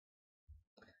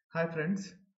Hi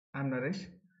friends, I'm Naresh.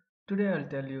 Today I'll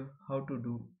tell you how to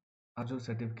do Azure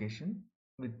certification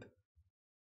with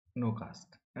no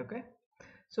cost. Okay?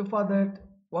 So for that,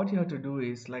 what you have to do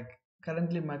is like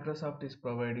currently Microsoft is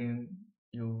providing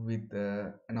you with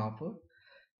an offer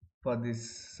for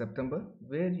this September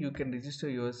where you can register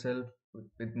yourself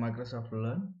with Microsoft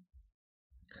Learn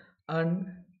and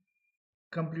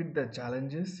complete the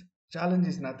challenges. Challenge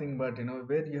is nothing but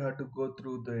where you have to go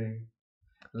through the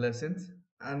lessons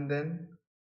and then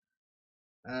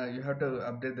you have to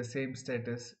update the same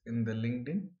status in the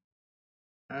LinkedIn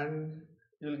and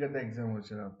you'll get the exam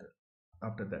voucher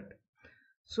after that.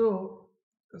 So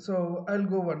so I'll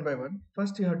go one by one.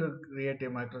 First you have to create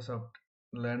a Microsoft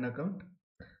Learn account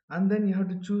and then you have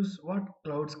to choose what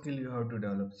cloud skill you have to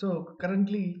develop. So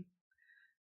currently,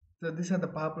 so these are the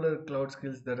popular cloud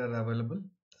skills that are available.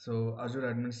 So Azure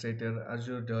Administrator,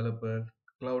 Azure Developer,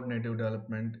 Cloud Native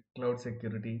Development, Cloud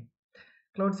Security.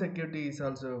 Cloud security is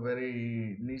also a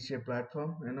very niche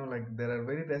platform. Like there are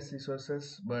very less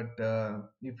resources, but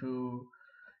if you,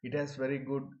 it has very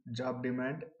good job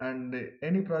demand, and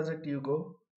any project you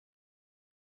go,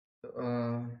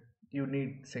 uh, you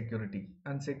need security,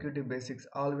 and security basics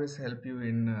always help you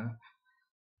in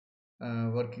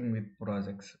working with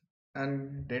projects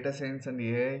and data science and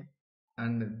AI.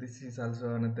 And this is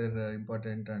also another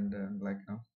important and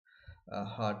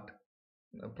hot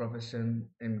profession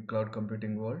in cloud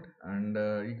computing world, and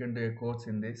you can do a course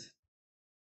in this,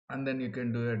 and then you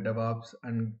can do a DevOps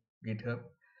and GitHub.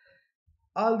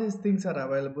 All these things are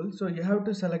available, so you have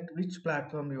to select which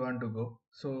platform you want to go.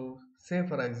 So say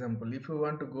for example, if you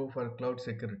want to go for cloud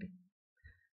security,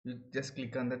 you just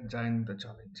click on that join the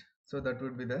challenge. So that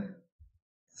would be the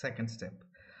second step.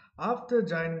 After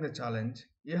joining the challenge,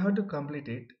 you have to complete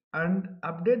it and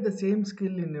update the same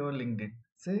skill in your LinkedIn.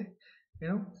 Say,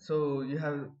 so you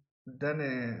have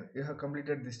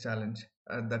completed this challenge,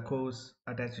 the course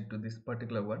attached to this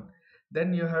particular one.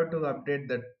 Then you have to update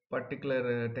that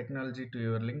particular technology to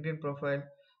your LinkedIn profile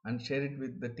and share it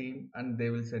with the team, and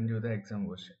they will send you the exam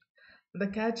version. The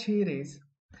catch here is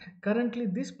currently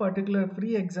this particular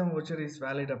free exam voucher is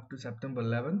valid up to September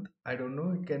 11th. I don't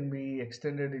know, it can be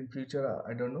extended in future.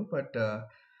 I don't know, but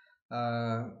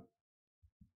uh,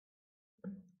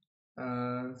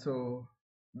 so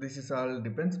this is all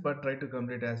depends, but try to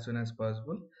complete as soon as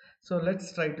possible. So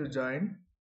let's try to join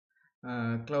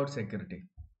cloud security.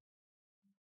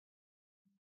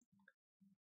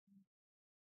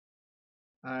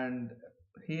 And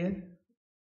here,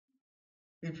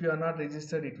 if you are not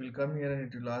registered, it will come here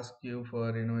and it will ask you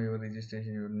for your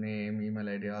registration, your name, email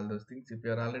ID, all those things. If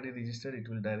you are already registered, it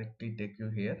will directly take you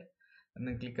here, and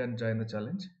then click on join the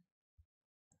challenge.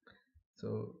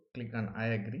 So click on I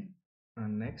agree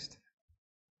and next.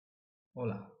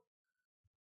 Hola.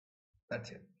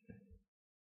 That's it.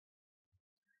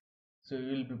 So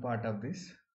you will be part of this,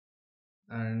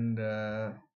 and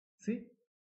see,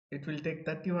 it will take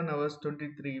 31 hours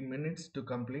 23 minutes to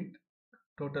complete,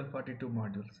 total 42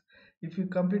 modules. If you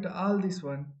complete all this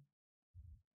one,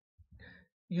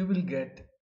 you will get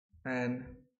an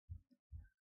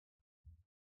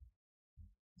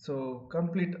so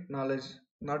complete knowledge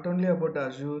not only about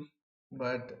Azure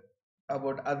but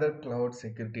about other cloud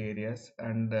security areas.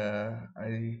 And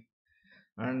I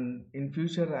and in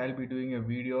future I'll be doing a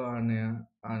video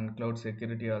on cloud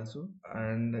security also,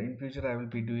 and in future I will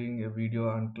be doing a video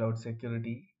on cloud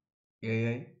security,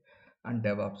 AI, and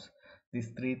DevOps, these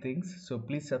three things. So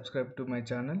please subscribe to my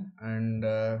channel, and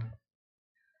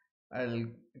I'll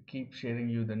keep sharing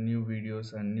you the new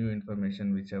videos and new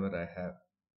information whichever I have.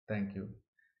 Thank you,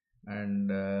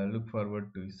 and look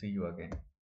forward to see you again.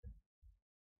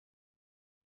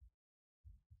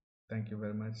 Thank you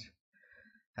very much.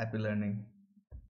 Happy learning.